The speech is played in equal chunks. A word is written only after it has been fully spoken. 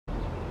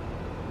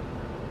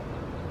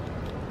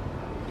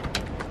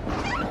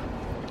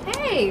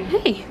Hey.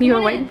 Hey, you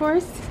were waiting for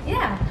us?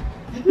 Yeah.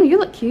 Oh, you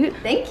look cute.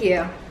 Thank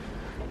you.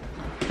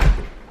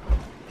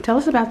 Tell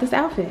us about this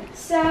outfit.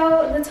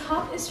 So the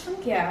top is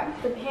from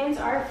Gap, the pants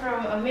are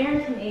from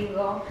American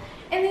Eagle,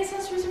 and the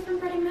accessories are from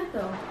Freddie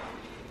Mecco.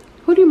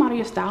 Who do you model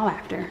your style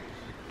after?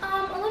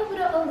 A little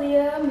bit of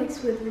Aaliyah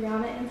mixed with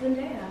Rihanna and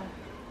Zendaya.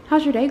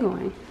 How's your day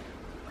going?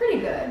 Pretty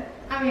good.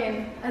 I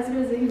mean, as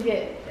good as it can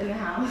get in the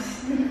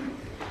house.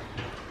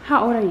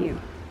 How old are you?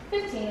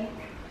 15.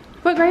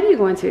 What grade are you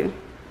going to?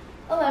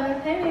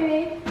 11. Hey,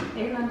 baby.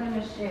 Hey,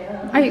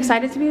 Mechelle. Are you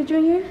excited to be a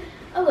junior?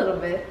 A little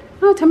bit.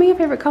 Oh, tell me your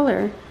favorite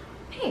color.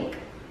 Pink.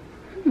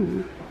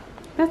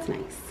 That's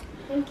nice.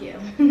 Thank you.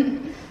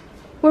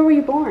 Where were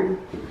you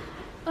born?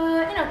 In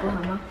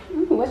Oklahoma.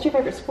 Ooh, what's your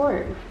favorite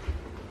sport?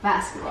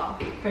 Basketball,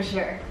 for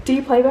sure. Do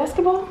you play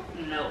basketball?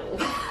 No.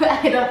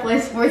 I don't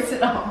play sports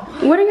at all.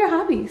 What are your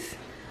hobbies?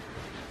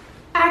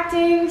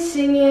 Acting,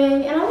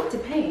 singing, and I like to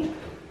paint.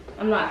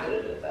 I'm not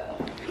good at it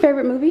though.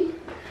 Favorite movie?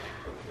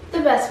 The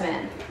Best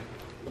Man.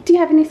 Do you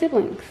have any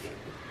siblings?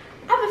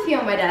 I have a few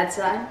on my dad's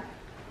side.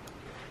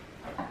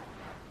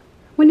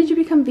 When did you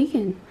become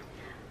vegan?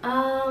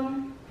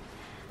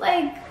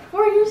 Like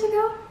 4 years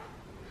ago.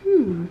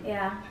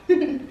 Yeah.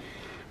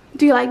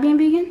 Do you like being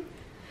vegan?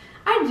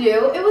 I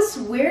do. It was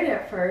weird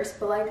at first,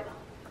 but like,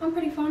 I'm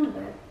pretty fond of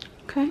it.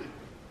 Okay.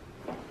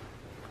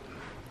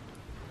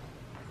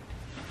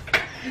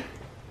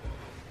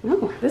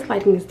 Oh, this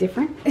lighting is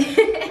different.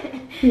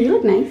 You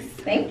look nice.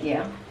 Thank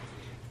you.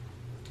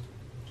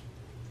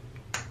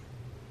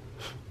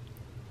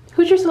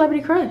 Who's your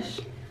celebrity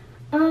crush?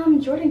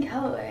 Jordan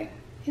Calloway.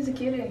 He's a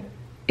cutie.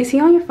 Is he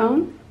on your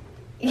phone?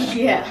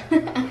 Yeah.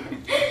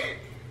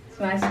 It's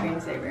my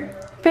screensaver.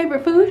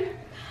 Favorite food?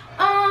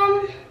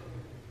 Oh,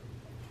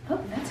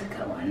 that's a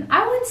good one.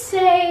 I would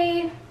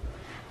say,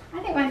 I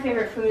think my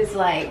favorite food is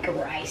like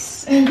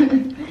rice.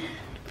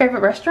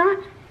 Favorite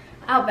restaurant?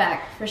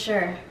 Outback, for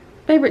sure.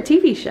 Favorite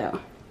TV show?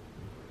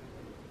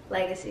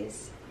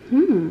 Legacies.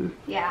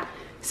 Yeah.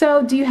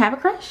 So, do you have a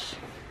crush?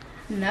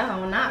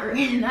 No, not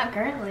really, not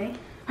currently.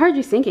 I heard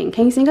you singing.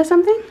 Can you sing us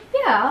something?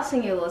 Yeah, I'll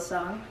sing you a little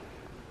song.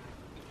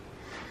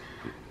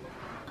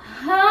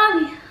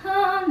 Honey,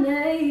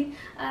 honey,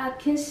 I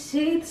can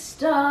see the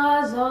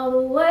stars all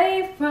the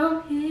way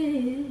from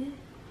here.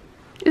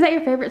 Is that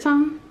your favorite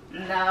song?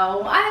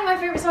 No, I think my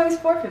favorite song is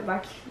Forfeit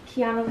by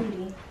Keanu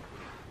Reeves.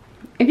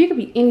 If you could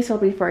be any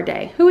celebrity for a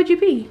day, who would you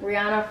be?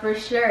 Rihanna for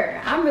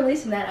sure. I'm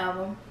releasing that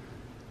album.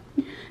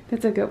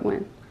 That's a good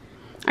one.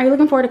 Are you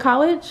looking forward to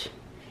college?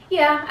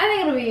 Yeah, I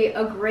think it'll be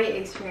a great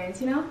experience,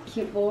 you know?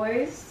 Cute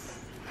boys.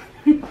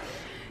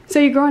 So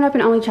you're growing up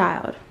an only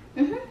child.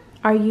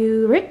 Are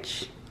you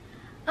rich?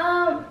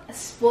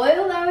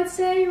 Spoiled, I would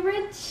say.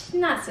 Rich,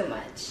 not so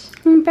much.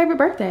 Favorite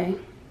birthday?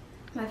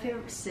 My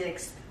favorite was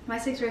 6th. My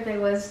 6th birthday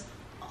was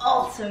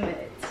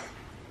ultimate.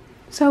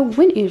 So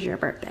when is your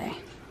birthday?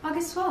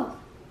 August 12th.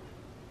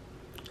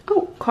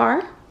 Oh,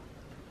 car?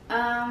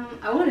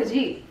 I want a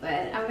Jeep, but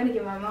I'm gonna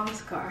get my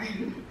mom's car.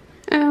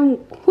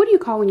 Who do you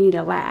call when you need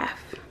a laugh?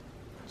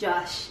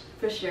 Josh,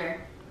 for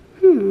sure.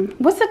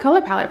 What's the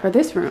color palette for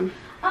this room?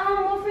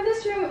 Well, for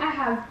this room, I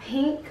have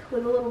pink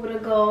with a little bit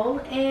of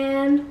gold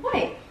and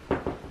white.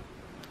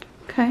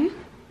 Okay.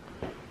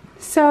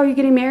 So you're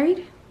getting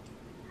married?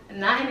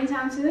 Not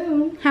anytime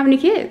soon. How many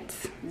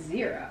kids?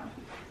 0.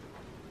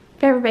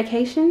 Favorite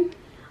vacation?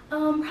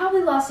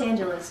 Probably Los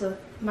Angeles with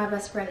my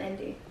best friend,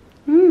 Indy.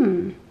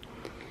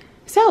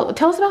 So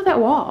tell us about that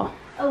wall.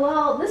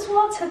 Well, this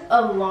wall took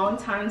a long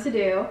time to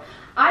do.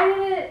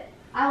 I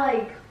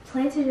like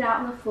planted it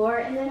out on the floor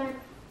and then I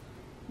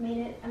made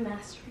it a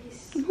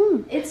masterpiece.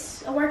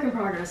 It's a work in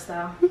progress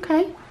though.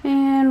 Okay,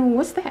 and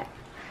what's that?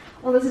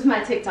 Well, this is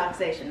my TikTok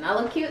station. I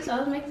look cute, so I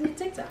was making these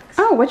TikToks.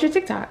 Oh, what's your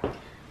TikTok?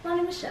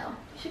 Mechelle.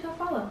 You should go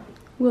follow.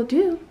 Will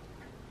do.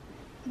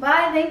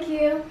 Bye, thank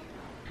you.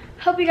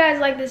 Hope you guys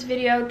like this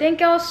video.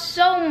 Thank y'all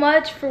so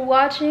much for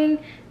watching.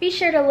 Be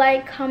sure to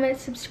like, comment,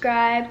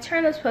 subscribe,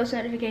 turn those post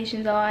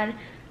notifications on.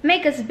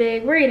 Make us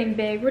big. We're getting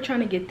big. We're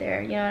trying to get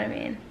there, you know what I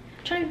mean?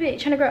 Trying to be big,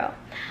 trying to grow.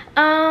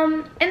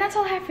 And that's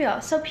all I have for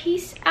y'all. So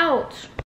peace out.